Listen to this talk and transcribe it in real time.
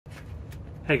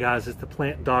Hey guys, it's the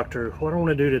Plant Doctor. What I want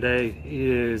to do today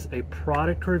is a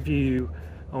product review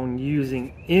on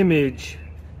using image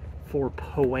for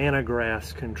poana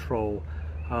grass control.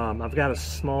 I've got a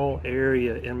small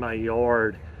area in my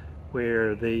yard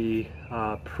where the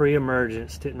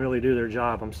pre-emergents didn't really do their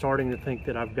job. I'm starting to think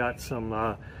that I've got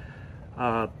some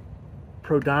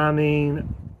prodymine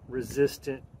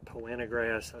resistant poana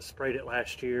grass. I sprayed it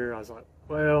last year. I was like,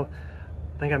 well,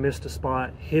 I think I missed a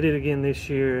spot, hit it again this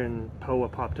year, and POA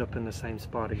popped up in the same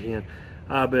spot again.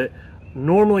 But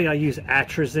normally I use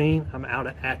atrazine. I'm out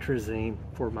of atrazine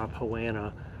for my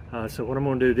poana. So what I'm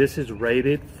going to do, this is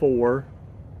rated for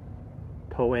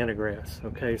poana grass.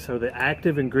 Okay, so the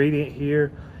active ingredient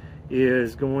here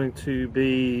is going to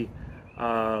be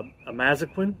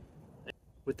amazaquin.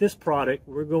 With this product,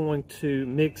 we're going to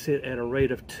mix it at a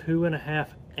rate of 2.5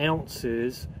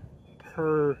 ounces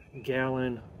per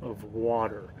gallon of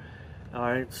water. All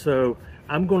right, so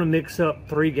I'm going to mix up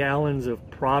 3 gallons of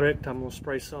product. I'm going to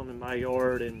spray some in my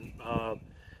yard, and I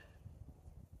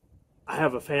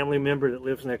have a family member that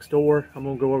lives next door. I'm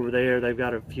going to go over there. They've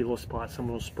got a few little spots I'm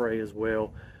going to spray as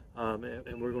well,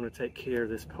 and we're going to take care of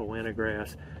this poana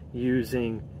grass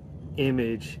using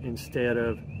image instead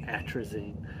of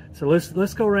atrazine. So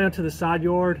let's go around to the side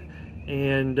yard,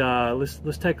 and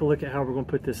let's take a look at how we're going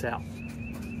to put this out.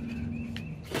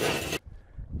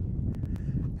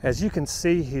 As you can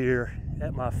see here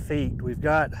at my feet, we've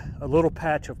got a little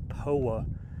patch of POA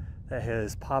that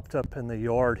has popped up in the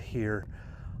yard here.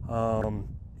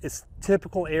 It's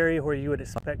typical area where you would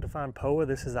expect to find POA.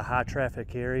 This is a high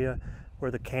traffic area. Where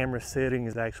the camera's sitting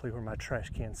is actually where my trash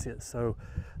can sits. So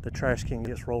the trash can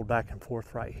gets rolled back and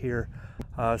forth right here.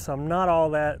 So I'm not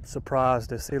all that surprised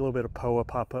to see a little bit of POA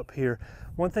pop up here.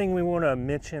 One thing we want to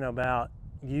mention about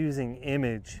using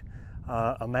image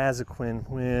amazaquin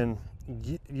when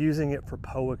using it for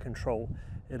POA control,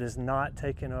 it is not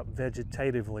taken up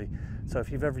vegetatively. So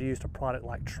if you've ever used a product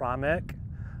like Trimec,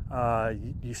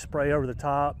 you spray over the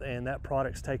top and that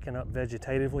product's taken up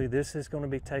vegetatively. This is going to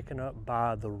be taken up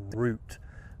by the root.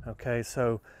 Okay,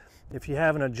 so if you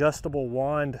have an adjustable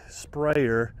wand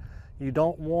sprayer, you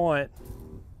don't want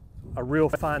a real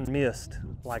fine mist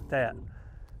like that.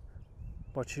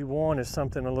 What you want is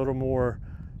something a little more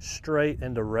straight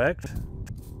and direct,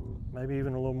 maybe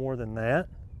even a little more than that,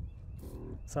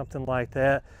 something like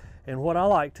that. And what I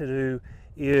like to do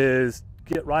is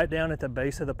get right down at the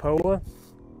base of the POA,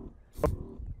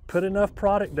 put enough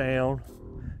product down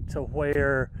to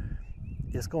where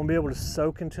it's going to be able to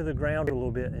soak into the ground a little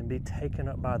bit and be taken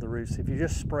up by the roots. If you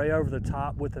just spray over the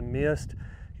top with a mist,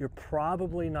 you're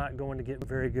probably not going to get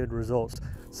very good results.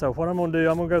 So what I'm going to do,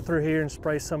 I'm going to go through here and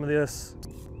spray some of this.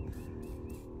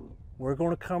 We're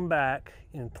going to come back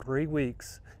in 3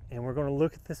 weeks and we're going to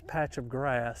look at this patch of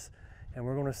grass and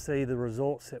we're going to see the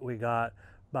results that we got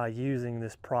by using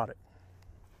this product.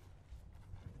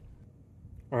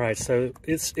 All right, so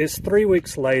it's 3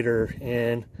 weeks later,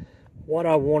 and what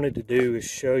I wanted to do is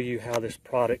show you how this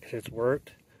product has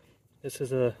worked. This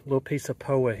is a little piece of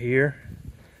POA here.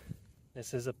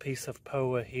 This is a piece of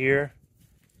POA here.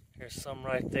 There's some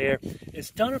right there.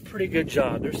 It's done a pretty good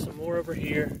job. There's some more over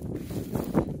here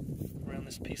around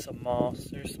this piece of moss.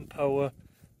 There's some POA.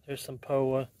 There's some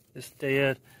POA. It's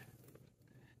dead.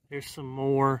 There's some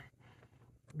more.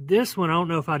 This one, I don't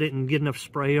know if I didn't get enough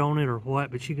spray on it or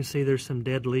what, but you can see there's some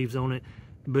dead leaves on it.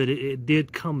 But it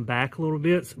did come back a little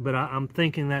bit, but I'm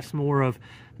thinking that's more of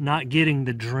not getting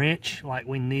the drench like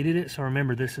we needed it. So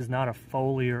remember, this is not a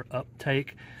foliar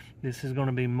uptake. This is going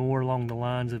to be more along the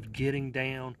lines of getting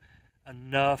down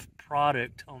enough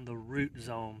product on the root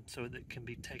zone so that it can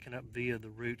be taken up via the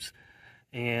roots.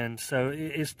 And so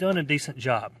it's done a decent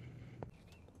job.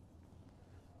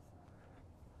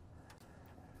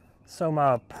 So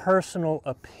my personal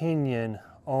opinion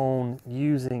on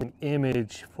using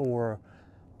image for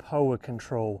POA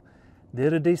control,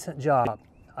 did a decent job.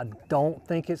 I don't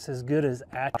think it's as good as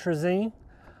atrazine,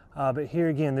 but here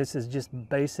again, this is just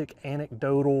basic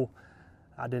anecdotal.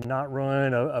 I did not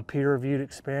run a peer-reviewed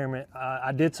experiment.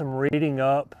 I did some reading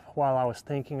up while I was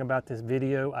thinking about this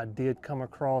video. I did come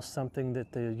across something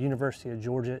that the University of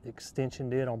Georgia Extension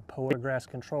did on POA grass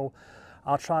control.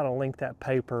 I'll try to link that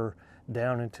paper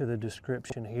down into the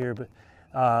description here, but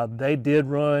they did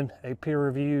run a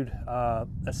peer-reviewed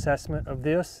assessment of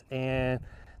this, and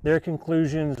their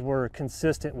conclusions were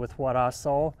consistent with what I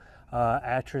saw.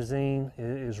 Atrazine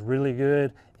is really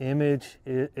good. Image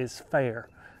is fair.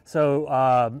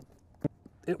 So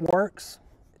it works.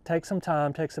 It takes some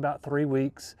time, takes about 3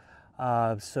 weeks.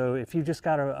 So if you've just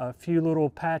got a few little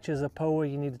patches of POA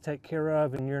you need to take care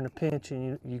of and you're in a pinch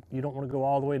and you don't want to go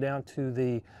all the way down to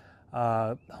the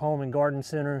home and garden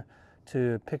center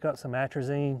to pick up some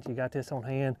atrazine, you got this on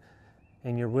hand,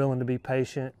 and you're willing to be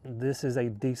patient, this is a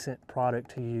decent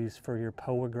product to use for your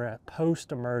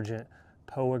post-emergent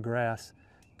POA grass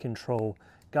control.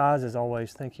 Guys, as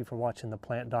always, thank you for watching The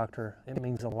Plant Doctor. It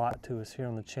means a lot to us here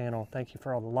on the channel. Thank you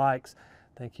for all the likes.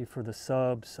 Thank you for the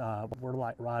subs. We're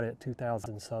like right at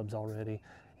 2,000 subs already,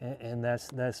 and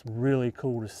that's really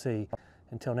cool to see.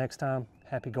 Until next time,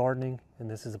 happy gardening, and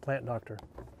this is The Plant Doctor.